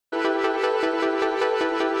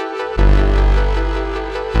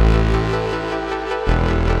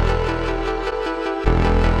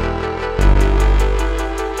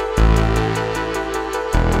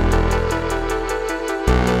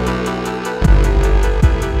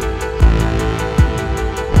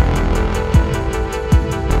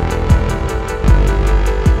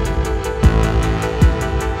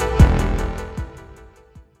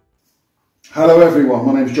everyone,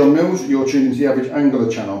 my name is John Mills, you're tuned into the Average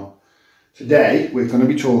Angler channel. Today we're going to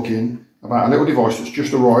be talking about a little device that's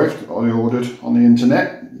just arrived that I ordered on the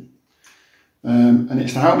internet, and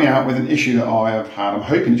it's to help me out with an issue that I have had. I'm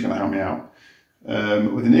hoping it's going to help me out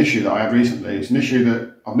with an issue that I had recently. It's an issue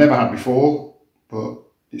that I've never had before, but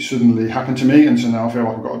it suddenly happened to me, and so now I feel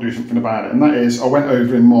like I've got to do something about it, and that is I went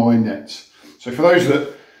over in my nets. So for those that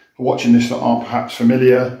are watching this that aren't perhaps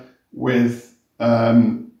familiar with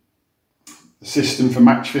the system for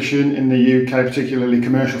match fishing in the UK, particularly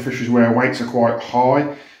commercial fishers where weights are quite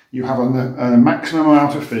high, you have a maximum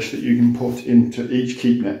amount of fish that you can put into each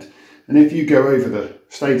keep net. And if you go over the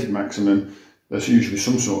stated maximum, there's usually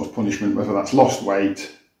some sort of punishment, whether that's lost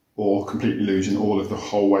weight or completely losing all of the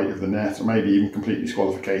whole weight of the net, or maybe even complete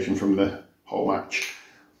disqualification from the whole match.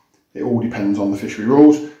 It all depends on the fishery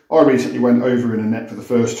rules. I recently went over in a net for the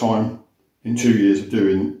first time in 2 years of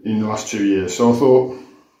doing, in the last 2 years. So I thought,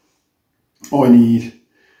 I need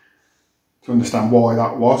to understand why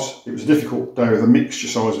that was. It was a difficult day with a mixture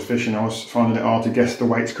size of fish, and I was finding it hard to guess the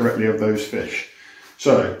weights correctly of those fish.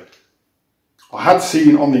 So I had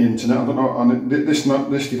seen on the internet, I don't know,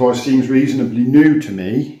 this device seems reasonably new to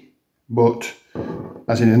me, but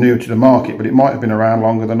as in new to the market, but it might have been around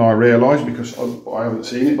longer than I realised because I haven't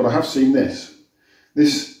seen it, but I have seen this.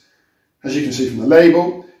 This, as you can see from the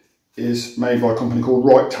label, is made by a company called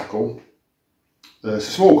Rite. It's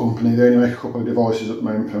a small company, they only make a couple of devices at the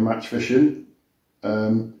moment for match fishing.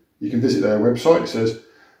 You can visit their website, it says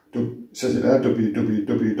it there,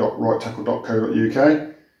 www.ritetackle.co.uk.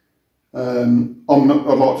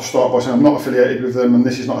 I'd like to start by saying I'm not affiliated with them, and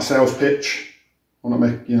this is not a sales pitch. I'm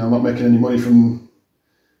not making any money from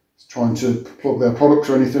trying to plug their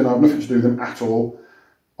products or anything. I have nothing to do with them at all.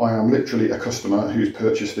 I am literally a customer who's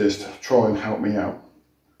purchased this to try and help me out.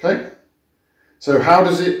 Okay, so how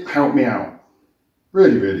does it help me out?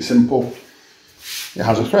 Really, really simple. It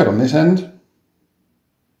has a thread on this end,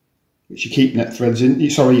 which you keep net threads in.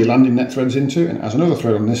 Sorry, your landing net threads into, and it has another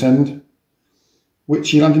thread on this end,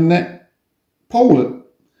 which your landing net pole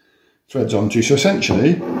threads onto. So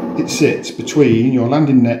essentially, it sits between your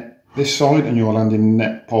landing net this side and your landing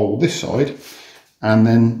net pole this side, and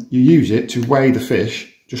then you use it to weigh the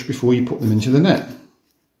fish just before you put them into the net.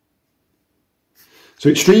 So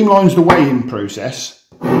it streamlines the weighing process.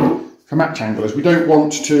 For match anglers, we don't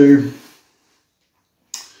want to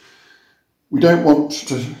get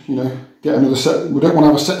another set. We don't want to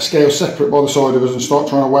have a set scale separate by the side of us and start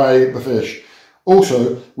trying to weigh the fish.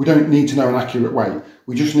 Also, we don't need to know an accurate weight.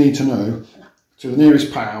 We just need to know to the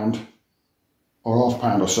nearest pound or half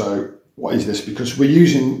pound or so, what is this? Because we're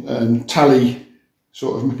using tally,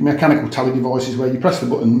 sort of mechanical tally devices where you press the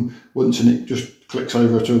button once and it just clicks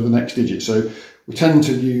over to the next digit. So we tend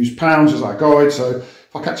to use pounds as our guide. So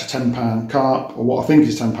if I catch a 10-pound carp, or what I think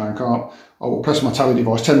is 10-pound carp, I will press my tally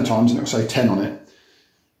device 10 times and it will say 10 on it.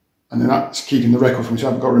 And then that's keeping the record for me. So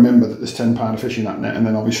I've got to remember that there's 10 pound of fish in that net. And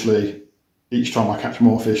then obviously each time I catch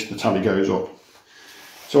more fish, the tally goes up.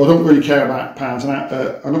 So I don't really care about pounds and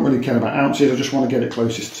I don't really care about ounces. I just want to get it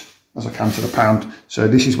closest as I can to the pound. So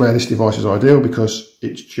this is where this device is ideal, because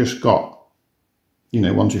it's just got,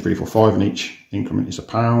 1, 2, 3, 4, 5, and each increment is a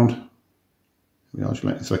pound. I'll just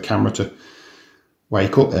make it for the camera to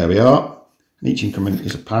wake up. There we are. And each increment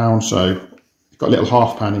is a pound, so you've got little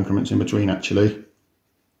half-pound increments in between actually,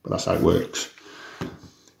 but that's how it works.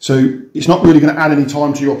 So it's not really going to add any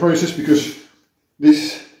time to your process, because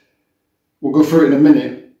this, we'll go through it in a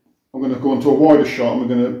minute. I'm going to go onto a wider shot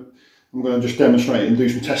and I'm going to just demonstrate and do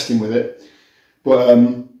some testing with it, but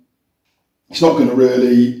it's not going to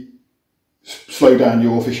really slow down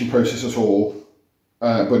your fishing process at all.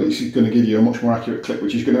 But it's going to give you a much more accurate clip,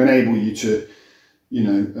 which is going to enable you to,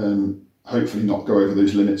 hopefully not go over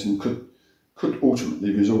those limits, and could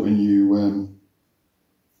ultimately result in you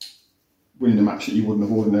winning a match that you wouldn't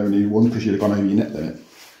have ordinarily won because you'd have gone over your net limit.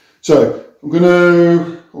 So I'm going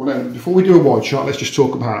to, before we do a wide shot, let's just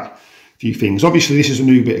talk about a few things. Obviously, this is a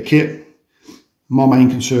new bit of kit. My main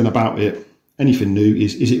concern about it, anything new,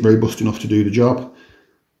 is it robust enough to do the job?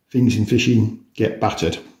 Things in fishing get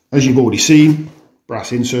battered. As you've already seen,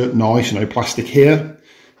 brass insert, nice, no plastic here.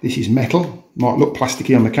 This is metal. Might look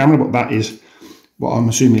plasticky on the camera, but that is what I'm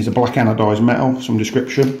assuming is a black anodized metal, some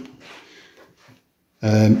description.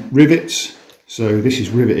 Rivets, so this is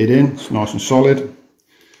riveted in, it's nice and solid.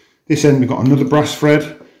 This end we've got another brass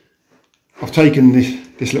thread. I've taken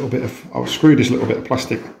this little bit of, I've screwed this little bit of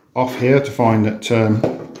plastic off here to find that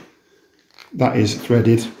that is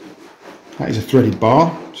threaded. That is a threaded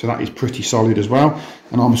bar, so that is pretty solid as well.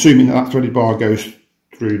 And I'm assuming that threaded bar goes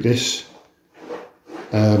through this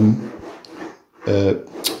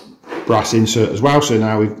brass insert as well. So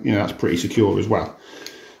now that's pretty secure as well.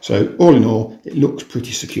 So all in all, it looks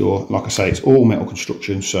pretty secure. Like I say, it's all metal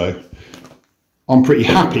construction. So I'm pretty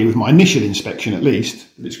happy with my initial inspection, at least,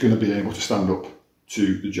 that it's going to be able to stand up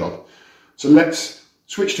to the job. So let's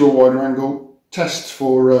switch to a wider angle, test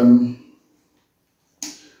for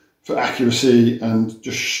accuracy, and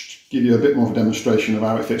just give you a bit more of a demonstration of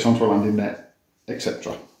how it fits onto a landing net,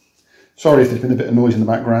 etc. Sorry if there's been a bit of noise in the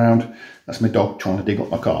background. That's my dog trying to dig up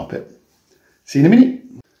my carpet. See you in a minute.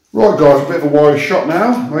 Right guys, a bit of a wide shot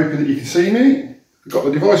now. I'm hoping that you can see me. We've got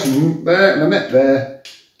the device in there and the net there.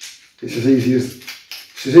 It's as easy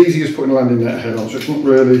as putting a landing net head on, so it's not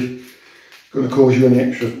really going to cause you any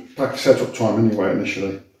extra setup time anyway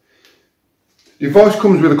initially. The device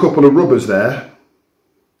comes with a couple of rubbers there.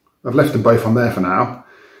 I've left them both on there for now.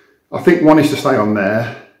 I think one is to stay on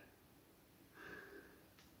there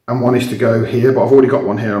and one is to go here, but I've already got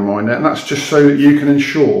one here on my net, and that's just so that you can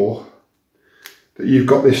ensure that you've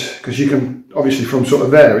got this, because you can, obviously from sort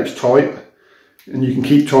of there it's tight and you can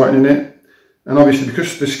keep tightening it, and obviously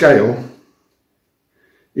because the scale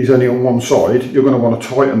is only on one side, you're going to want to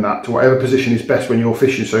tighten that to whatever position is best when you're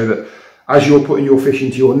fishing, so that as you're putting your fish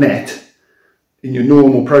into your net in your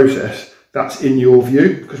normal process, that's in your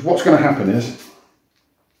view. Because what's going to happen is,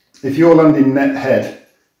 if your landing net head,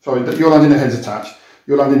 your landing net head's attached,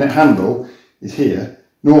 your landing net handle is here.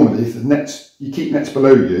 Normally, if the nets, you keep nets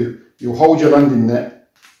below you, you'll hold your landing net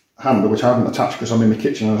handle, which I haven't attached because I'm in the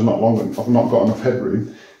kitchen and I've not got enough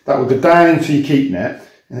headroom. That would go down to your keep net,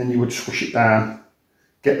 and then you would squish it down,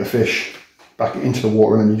 get the fish back into the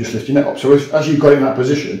water, and then you just lift your net up. So as you've got it in that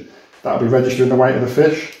position, that'll be registering the weight of the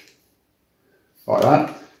fish, like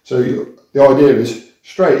that. So the idea is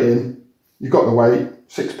straight in, you've got the weight,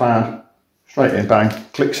 £6, straight in, bang,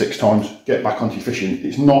 click 6 times, get back onto your fishing.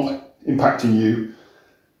 It's not impacting you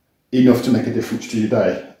enough to make a difference to your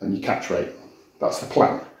day and your catch rate. That's the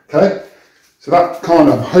plan, okay? So that kind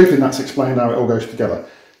of, I'm hoping that's explained how it all goes together.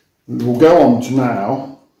 We'll go on to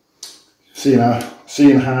now seeing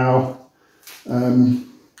how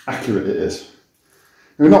accurate it is.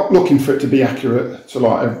 We're not looking for it to be accurate to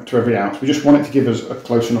every ounce. We just want it to give us a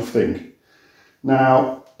close enough thing.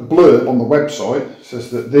 Now, the blurb on the website says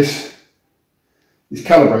that this is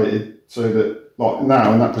calibrated so that, like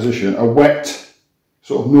now in that position, a wet,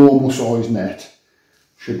 sort of normal size net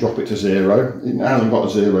should drop it to 0. It hasn't got a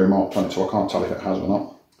 0 marked on it, so I can't tell if it has or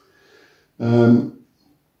not.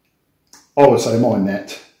 I would say my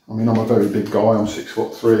net, I mean, I'm a very big guy, I'm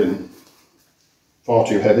 6'3" and far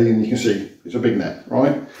too heavy, and you can see it's a big net,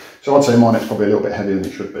 right? So I'd say my net's probably a little bit heavier than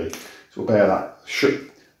it should be. So we'll bear that. Should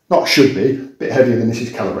be, a bit heavier than this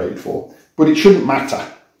is calibrated for, but it shouldn't matter.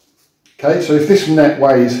 Okay, so if this net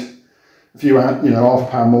weighs a few, half a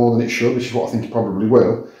pound more than it should, which is what I think it probably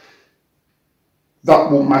will,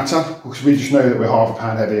 that won't matter, because we just know that we're half a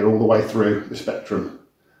pound heavier all the way through the spectrum,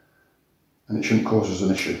 and it shouldn't cause us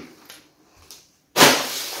an issue.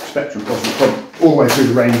 Spectrum problem all the way through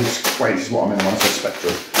the range of weights is what I mean when I say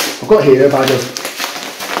spectrum. I've got here a bag of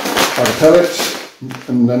pellets,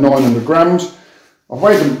 and they're 900 grams. I've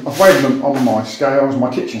weighed them on my scales, my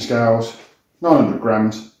kitchen scales. 900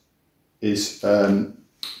 grams is £2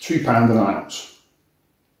 an ounce.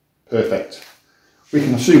 Perfect. We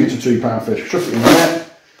can assume it's a £2 fish. Chuck it in the net,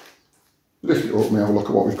 lift it up, and have a look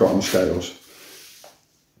at what we've got on the scales.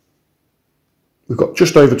 We've got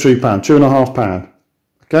just over £2, £2.5.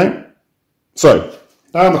 Okay, so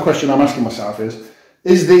now the question I'm asking myself is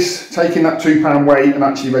this taking that £2 weight and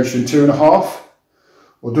actually registering 2.5,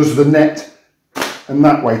 or does the net and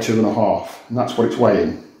that weigh 2.5, and that's what it's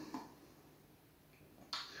weighing?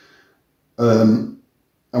 And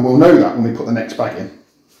we'll know that when we put the next bag in.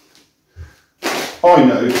 I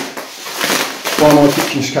know by my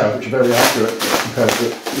kitchen scales, which are very accurate compared to,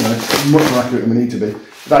 much more accurate than we need to be,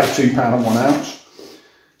 that is £2 and 1 ounce.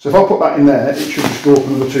 So if I put that in there, it should just go up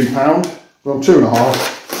another £2. Well,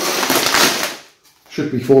 2.5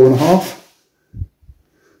 should be 4.5,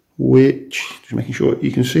 which, just making sure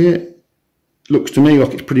you can see it, looks to me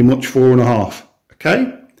like it's pretty much 4.5.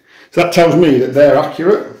 Okay, so that tells me that they're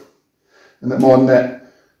accurate, and that my net,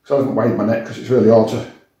 because I haven't weighed my net because it's really hard to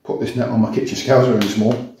put this net on my kitchen scales, are really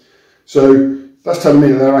small. So that's telling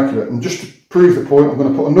me that they're accurate. And just to prove the point, I'm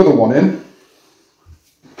going to put another one in.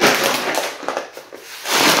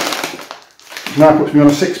 Now puts me on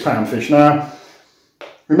a £6 fish. Now,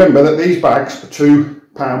 remember that these bags are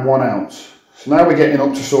 £2, 1 ounce. So now we're getting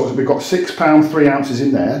up to sort of, we've got £6, 3 ounces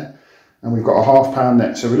in there, and we've got a £0.5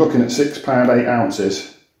 net. So we're looking at £6, 8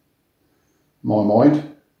 ounces, in my mind.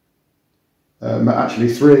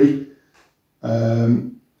 Actually 3,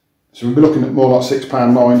 So we'll be looking at more like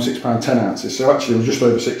 £6.9, £6.10 ounces. So actually we're just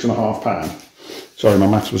over £6.5. Sorry, my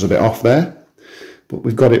maths was a bit off there. But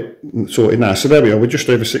we've got it sorted now. So there we are, we're just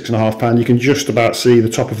over £6.5. You can just about see the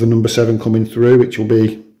top of the number 7 coming through, which will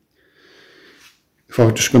be, if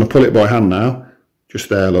I'm just going to pull it by hand now, just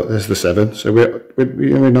there, look, there's the 7. So we're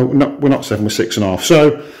not 7, we're 6.5.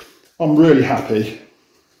 So I'm really happy,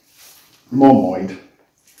 in my mind,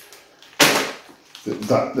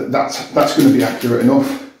 that's going to be accurate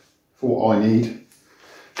enough for what I need.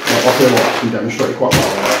 I feel like I can demonstrate quite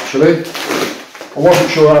well there, actually. I wasn't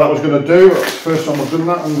sure how that was going to do. That's the first time I've done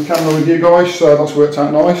that on the camera with you guys, so that's worked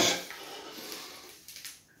out nice.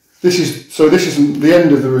 This is the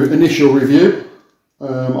end of the initial review.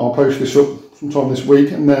 I'll post this up sometime this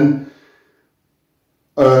week, and then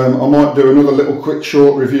I might do another little quick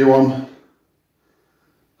short review on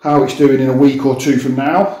how it's doing in a week or two from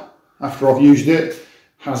now, after I've used it.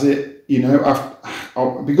 Has it, you know,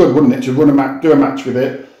 it'd be good, wouldn't it, to do a match with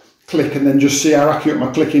it, click, and then just see how accurate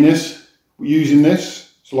my clicking is using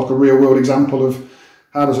this. So like a real world example of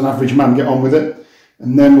how does an average man get on with it.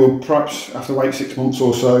 And then we'll perhaps have to wait 6 months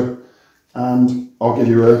or so, and I'll give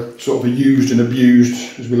you a sort of a used and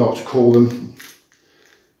abused, as we like to call them,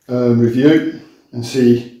 review, and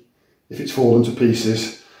see if it's fallen to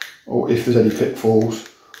pieces, or if there's any pitfalls,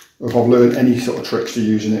 or if I've learned any sort of tricks to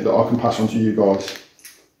using it that I can pass on to you guys.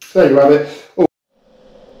 So there you have it.